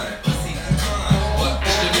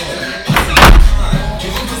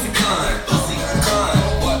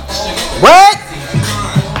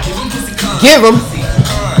Give them.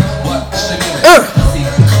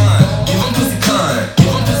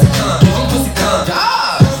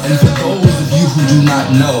 And for those of you who do not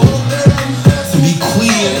know, to be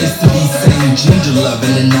queer is to be saying ginger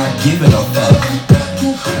loving and not giving a fuck.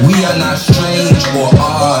 We are not strange or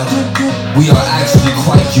odd. We are actually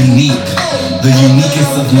quite unique, the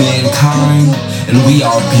uniquest of mankind, and we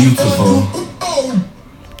are beautiful.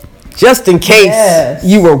 Just in case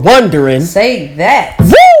you were wondering. Say that.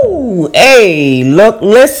 Woo! Hey, look,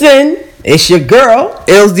 listen. It's your girl,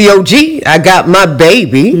 Ills the OG. I got my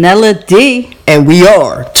baby, Nella D. And we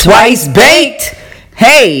are Twice Baked.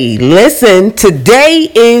 Hey, listen. Today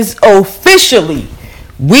is officially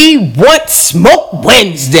We Want Smoke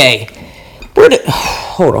Wednesday.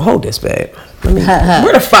 Hold this, babe.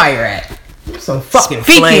 Where the fire at? Some fucking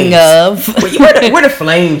Speaking flames. Where the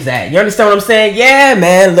flames at? You understand what I'm saying? Yeah,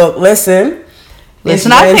 man. Look, listen. I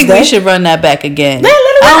think we should run that back again.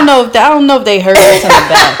 I don't know if they heard us in the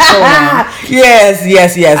back. Hold on.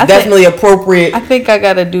 Yes. Definitely appropriate. I think I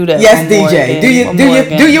gotta do that. Yes, DJ.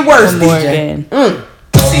 Do your worst, DJ.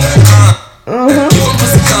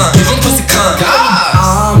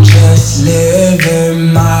 I'm just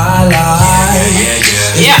living my life.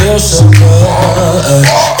 It feels so good.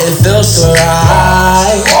 It feels so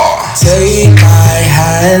right. Take my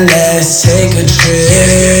hand, let's take a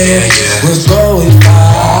trip. We're going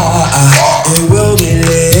far. It will be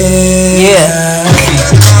lit. Yeah.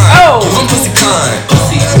 Oh. Give 'em pussy kind.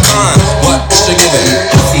 Pussy kind. What should give it?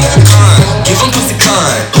 Pussy kind. Give 'em pussy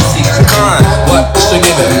kind. Pussy kind. What should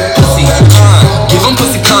give it? Pussy kind. Give 'em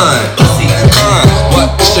pussy kind. Pussy kind. What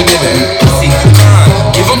should give it? Pussy kind.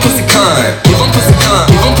 Give 'em pussy kind. Give 'em pussy kind.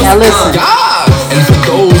 Give 'em pussy kind. Now listen. And for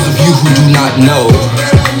those of you who do not know,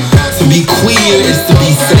 to be queer is to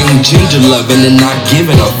be saying ginger loving and not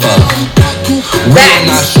giving a fuck. We are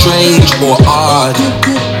not strange or odd.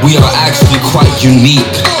 We are actually quite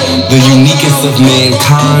unique, the uniquest of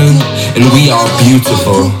mankind, and we are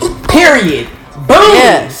beautiful. Period. Boom.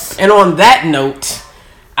 Yes. And on that note,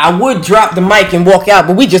 I would drop the mic and walk out,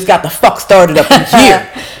 but we just got the fuck started up in here.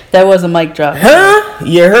 That was a mic drop. Huh?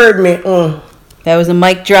 You heard me. That was a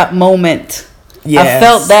mic drop moment. Yes. I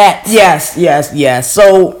felt that. Yes.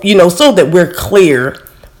 So, so that we're clear,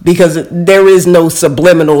 because there is no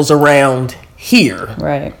subliminals around here.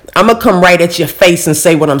 Right. I'm going to come right at your face and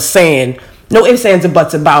say what I'm saying. No ifs, ands, or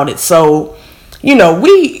buts about it. So,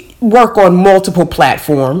 we work on multiple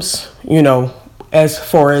platforms, as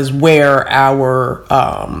far as where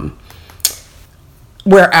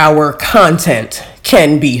our content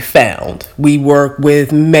can be found. We work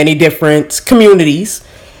with many different communities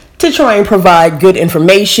to try and provide good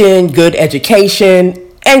information, good education,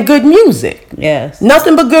 and good music. Yes.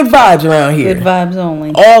 Nothing but good vibes around here. Good vibes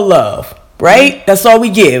only. All love, right? Mm-hmm. That's all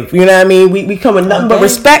we give. You know what I mean? We come with nothing but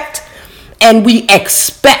respect, and we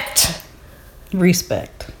expect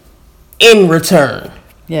respect in return.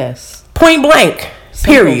 Yes. Point blank.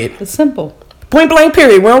 Simple. Period. It's simple. Point blank,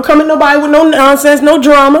 period. We don't come at nobody with no nonsense, no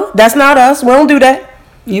drama. That's not us. We don't do that.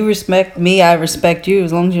 You respect me, I respect you.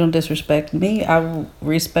 As long as you don't disrespect me, I will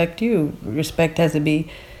respect you. Respect has to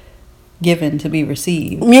be given to be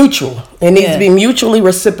received. Mutual. It needs to be mutually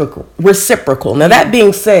reciprocal. Now, that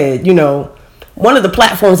being said, one of the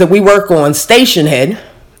platforms that we work on, Station Head,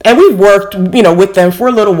 and we've worked, with them for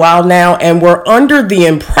a little while now, and we're under the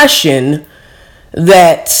impression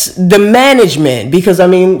that the management, because let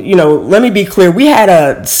me be clear, we had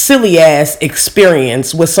a silly ass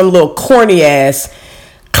experience with some little corny ass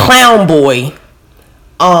clown boy,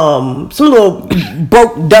 some little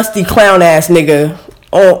broke dusty clown ass nigga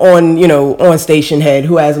on Station Head,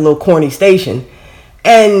 who has a little corny station.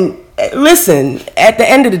 And listen, at the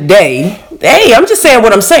end of the day, hey, I'm just saying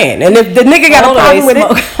what I'm saying. And if the nigga got a problem with it,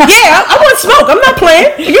 I want smoke. I'm not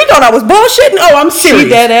playing. You thought I was bullshitting? Oh, I'm serious. She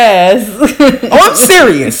dead ass. Oh, I'm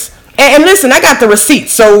serious. And listen, I got the receipt,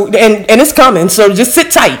 so and it's coming. So just sit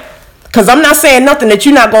tight, because I'm not saying nothing that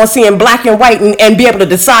you're not gonna see in black and white and be able to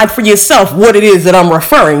decide for yourself what it is that I'm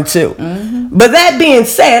referring to. Mm-hmm. But that being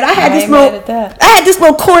said, I had this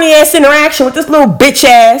little corny ass interaction with this little bitch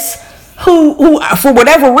ass who for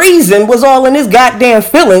whatever reason was all in his goddamn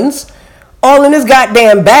feelings, all in his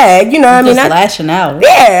goddamn bag. Lashing out.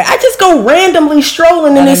 Yeah, I just go randomly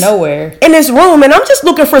strolling in this room, and I'm just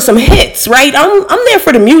looking for some hits, right? I'm there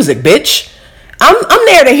for the music, bitch. I'm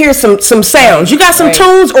there to hear some sounds. You got some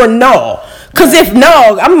tunes or no? Because if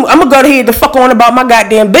no, I'm gonna go ahead the fuck on about my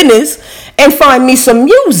goddamn business and find me some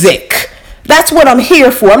music. That's what I'm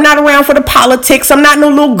here for. I'm not around for the politics. I'm not no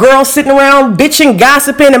little girl sitting around bitching,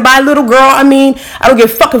 gossiping, and by little girl, I don't give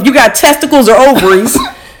a fuck if you got testicles or ovaries.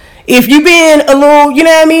 If you being a little,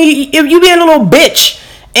 if you being a little bitch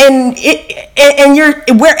and you're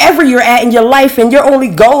wherever you're at in your life, and your only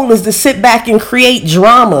goal is to sit back and create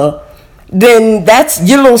drama, then that's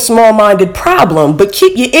your little small-minded problem. But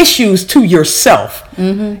keep your issues to yourself.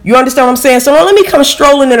 Mm-hmm. You understand what I'm saying? So let me come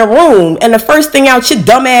strolling in a room, and the first thing out your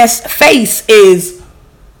dumbass face is,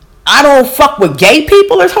 I don't fuck with gay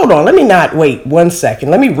people. Hold on, let me not wait 1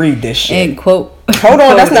 second. Let me read this shit. And quote. Hold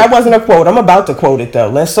on, that wasn't a quote. I'm about to quote it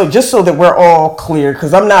though. Just so that we're all clear,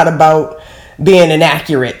 because I'm not about being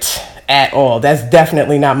inaccurate at all. That's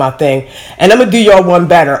definitely not my thing. And I'm gonna do y'all one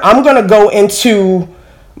better. I'm gonna go into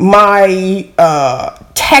my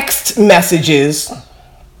text messages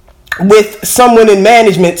with someone in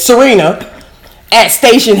management, Serena, at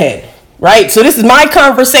Station Head. Right? So this is my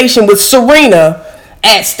conversation with Serena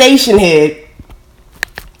at Station Head,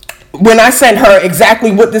 when I sent her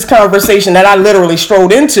exactly what this conversation that I literally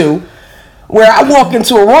strolled into, where I walk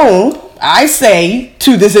into a room, I say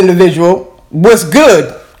to this individual, "What's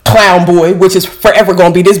good, clown boy?" Which is forever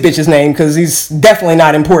going to be this bitch's name, because he's definitely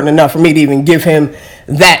not important enough for me to even give him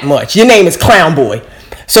that much. Your name is Clown Boy.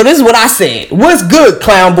 So this is what I said. "What's good,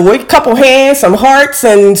 clown boy?" Couple hands, some hearts,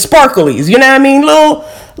 and sparklies. You know what I mean? Little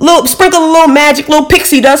sprinkle a little magic, little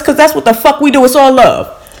pixie dust, because that's what the fuck we do. It's all love.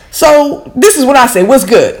 So this is what I say. "What's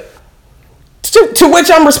good?" To which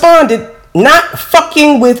I'm responded, "Not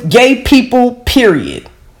fucking with gay people, period."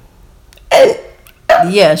 And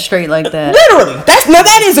yeah, straight like that. Literally.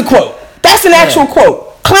 That is a quote. That's an actual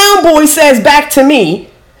quote. Clown Boy says back to me,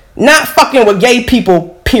 "Not fucking with gay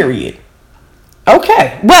people, period."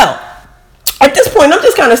 Okay. Well, at this point, I'm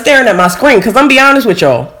just kind of staring at my screen, because I'm be honest with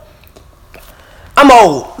y'all, I'm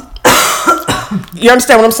old. You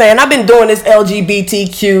understand what I'm saying? I've been doing this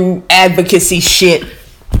LGBTQ advocacy shit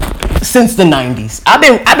since the 90s. I've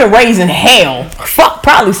been raising hell. Fuck,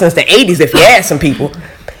 probably since the 80s if you ask some people.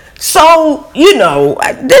 So,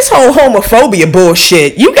 this whole homophobia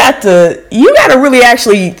bullshit, you got to really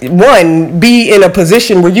actually, one, be in a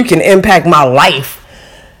position where you can impact my life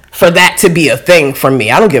for that to be a thing for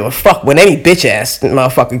me. I don't give a fuck what any bitch ass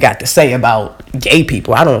motherfucker got to say about gay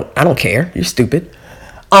people. I don't care. You're stupid.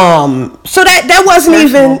 So that wasn't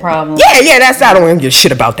personal even problem. Yeah, I don't give a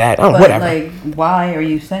shit about that. But whatever. Like, why are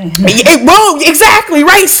you saying that? Well, exactly,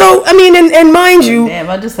 right? So, I mean, and mind you, damn,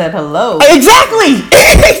 I just said hello. Exactly.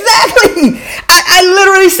 I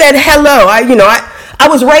literally said hello. I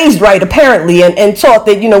was raised right, apparently, and taught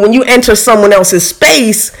that, when you enter someone else's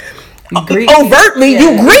space, overtly,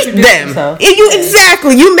 you greet them.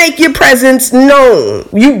 Exactly. You make your presence known.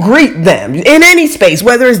 You greet them in any space,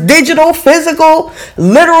 whether it's digital, physical,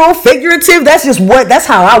 literal, figurative. That's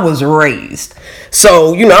how I was raised.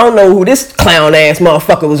 So, I don't know who this clown ass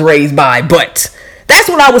motherfucker was raised by, but that's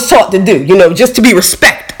what I was taught to do, just to be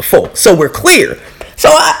respectful. So we're clear. So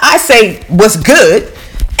I say, "What's good?"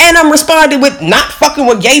 And I'm responding with, "Not fucking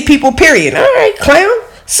with gay people, period." All right, clown.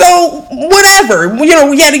 So, whatever,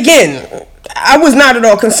 yet again, I was not at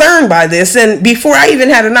all concerned by this. And before I even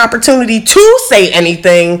had an opportunity to say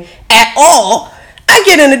anything at all, I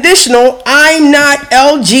get an additional, "I'm not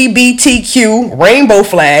LGBTQ rainbow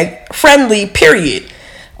flag friendly, period,"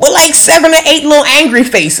 with like 7 or 8 little angry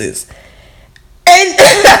faces. And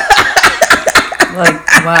like,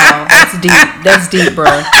 wow, that's deep. That's deep, bro.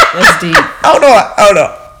 That's deep. Hold on. Hold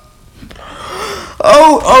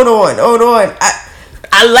on.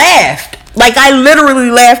 I laughed. Like, I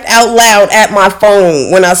literally laughed out loud at my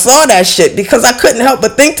phone when I saw that shit, because I couldn't help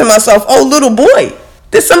but think to myself, "Oh, little boy,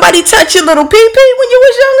 did somebody touch your little pee-pee when you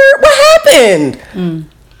was younger? What happened?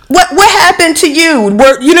 What happened to you?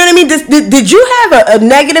 You know what I mean? Did you have a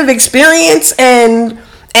negative experience, and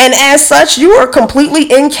as such, you are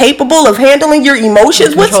completely incapable of handling your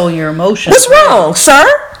emotions? Controlling your emotions. What's wrong, sir?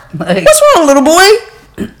 What's wrong, little boy?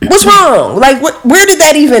 What's wrong? Like, where did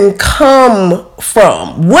that even come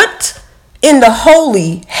from? What in the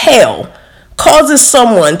holy hell causes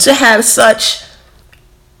someone to have such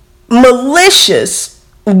malicious,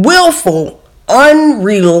 willful,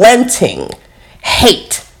 unrelenting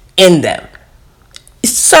hate in them?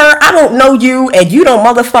 Sir, I don't know you, and you don't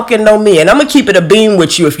motherfucking know me, and I'm gonna keep it a beam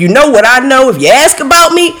with you. If you know what I know, if you ask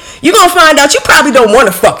about me, you're gonna find out you probably don't want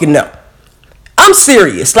to fucking know. I'm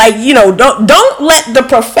serious. Like, don't let the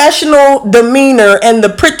professional demeanor and the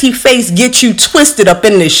pretty face get you twisted up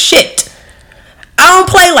in this shit. I don't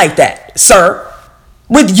play like that, sir.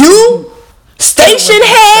 With you, Station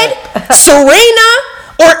Head, Serena,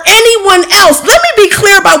 or anyone else, let me be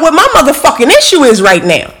clear about what my motherfucking issue is right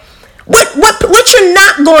now. What you're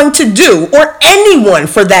not going to do, or anyone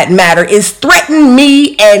for that matter, is threaten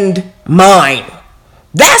me and mine.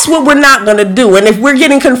 That's what we're not going to do. And if we're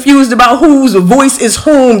getting confused about whose voice is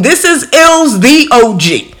whom, this is Ills the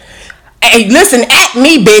OG. Hey, listen, at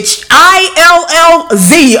me, bitch. ILLZ_OG.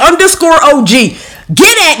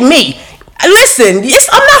 Get at me. Listen, I'm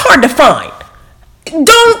not hard to find.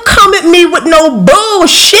 Don't come at me with no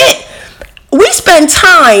bullshit. We spend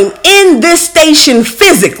time in this station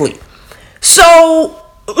physically. So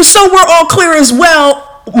we're all clear as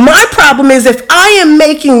well. My problem is if I am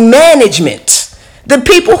making management, the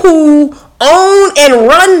people who own and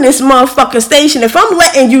run this motherfucking station, if I'm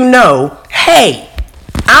letting you know, hey,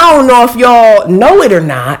 I don't know if y'all know it or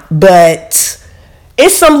not, but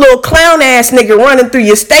it's some little clown ass nigga running through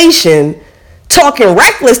your station talking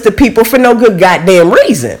reckless to people for no good goddamn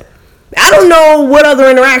reason. I don't know what other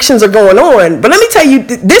interactions are going on, but let me tell you,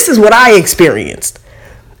 this is what I experienced.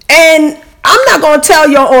 And I'm not going to tell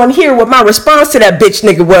y'all on here what my response to that bitch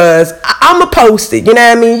nigga was. I'm going to post it, you know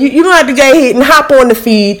what I mean? You don't have to go ahead and hop on the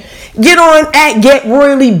feed. Get on at Get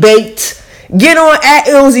Royally Baked. Get on at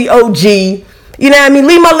Ilzy OG. You know what I mean?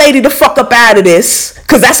 Leave my lady the fuck up out of this,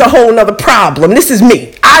 because that's a whole nother problem. This is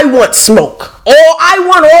me. I want smoke. I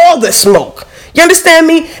want all the smoke. You understand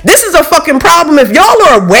me? This is a fucking problem. If y'all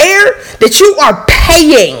are aware that you are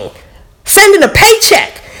paying, sending a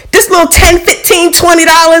paycheck, this little $10, $15, $20,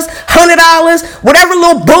 $100, whatever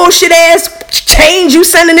little bullshit ass change you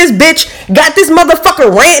sending this bitch, got this motherfucker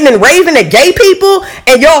ranting and raving at gay people,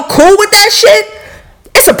 and y'all cool with that shit?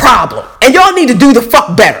 It's a problem. And y'all need to do the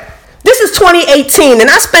fuck better. This is 2018, and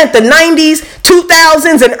I spent the 90s,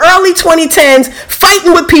 2000s, and early 2010s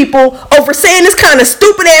fighting with people over saying this kind of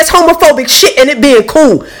stupid ass homophobic shit and it being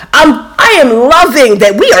cool. I am loving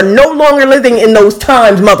that we are no longer living in those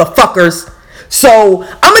times, motherfuckers. So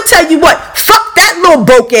I'm gonna tell you what, fuck that little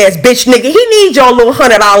broke ass bitch nigga. He needs y'all little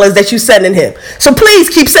 $100 that you sending him. So please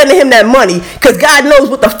keep sending him that money, cause God knows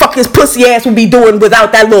what the fuck his pussy ass would be doing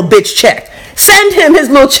without that little bitch check. Send him his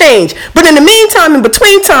little change. But in the meantime, in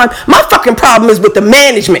between time, my fucking problem is with the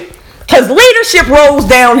management. Cause leadership rolls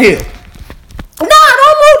downhill.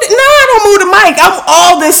 Don't move the mic. I'm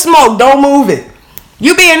all this smoke. Don't move it.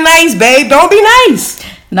 You being nice, babe. Don't be nice.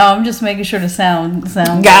 No, I'm just making sure the sound.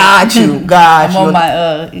 Got you. I'm on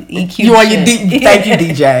my EQ. You on your thank you,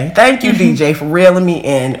 DJ. Thank you, DJ, for reeling me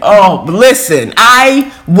in. Oh, listen,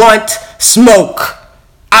 I want smoke.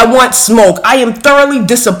 I am thoroughly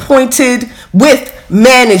disappointed with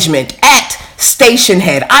management at Station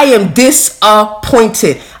Head. I am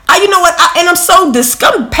disappointed. You know what?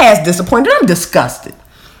 I'm past disappointed. I'm disgusted.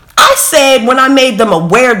 I said when I made them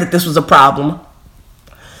aware that this was a problem,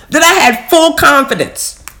 that I had full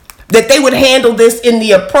confidence that they would handle this in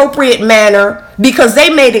the appropriate manner, because they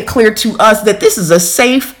made it clear to us that this is a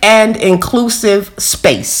safe and inclusive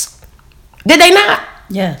space. Did they not?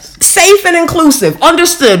 Yes. Safe and inclusive.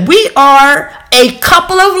 Understood. We are a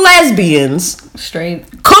couple of lesbians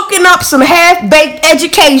straight cooking up some half-baked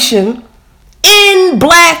education in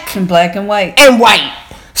black and white.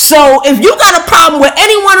 So if you got a problem with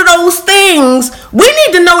any one of those things, we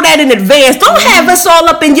need to know that in advance. Don't have us all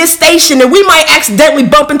up in your station and we might accidentally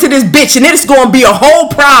bump into this bitch and it's going to be a whole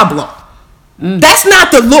problem. That's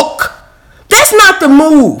not the look. That's not the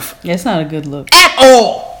move. It's not a good look. At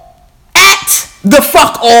all. At the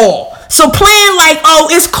fuck all. So playing like, oh,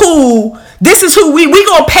 it's cool. This is who we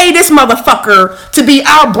gonna pay this motherfucker to be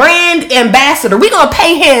our brand ambassador. We gonna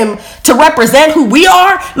pay him to represent who we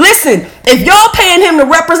are. Listen, if y'all paying him to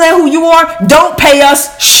represent who you are, don't pay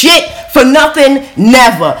us shit for nothing,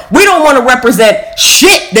 never. We don't want to represent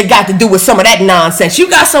shit that got to do with some of that nonsense. You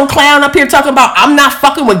got some clown up here talking about I'm not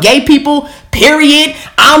fucking with gay people, period.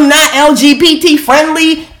 I'm not LGBT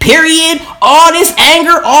friendly, period. All this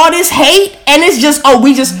anger, all this hate, and it's just,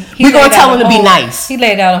 we're gonna tell him to be nice. He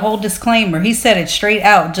laid out a whole disclaimer. He said it straight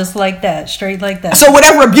out, just like that, straight like that. So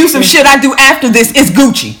whatever abusive shit I do after this is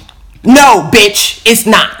Gucci. No, bitch, it's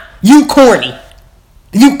not. You corny.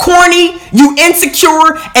 You corny, you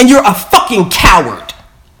insecure, and you're a fucking coward.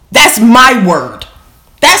 That's my word.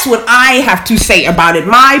 That's what I have to say about it.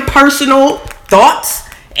 My personal thoughts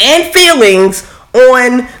and feelings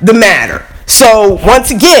on the matter. So,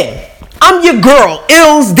 once again, I'm your girl,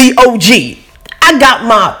 Ills the OG. I got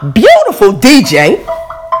my beautiful DJ,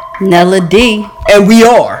 Nella D. And we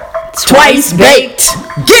are Twice Baked.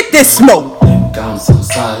 Get this smoke. Gone to the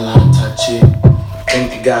sideline, touch it.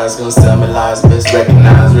 Think the guys gonna tell me lies, best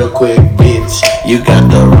recognize real quick, bitch. You got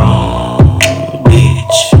the wrong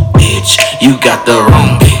bitch. You got the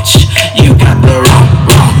wrong bitch. You got the wrong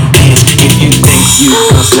bitch. If you think you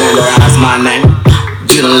can slanderize my name,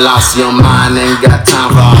 you done lost your mind, ain't got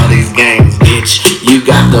time for all these games, bitch. You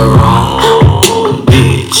got the wrong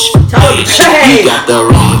bitch. You got the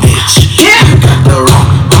wrong bitch.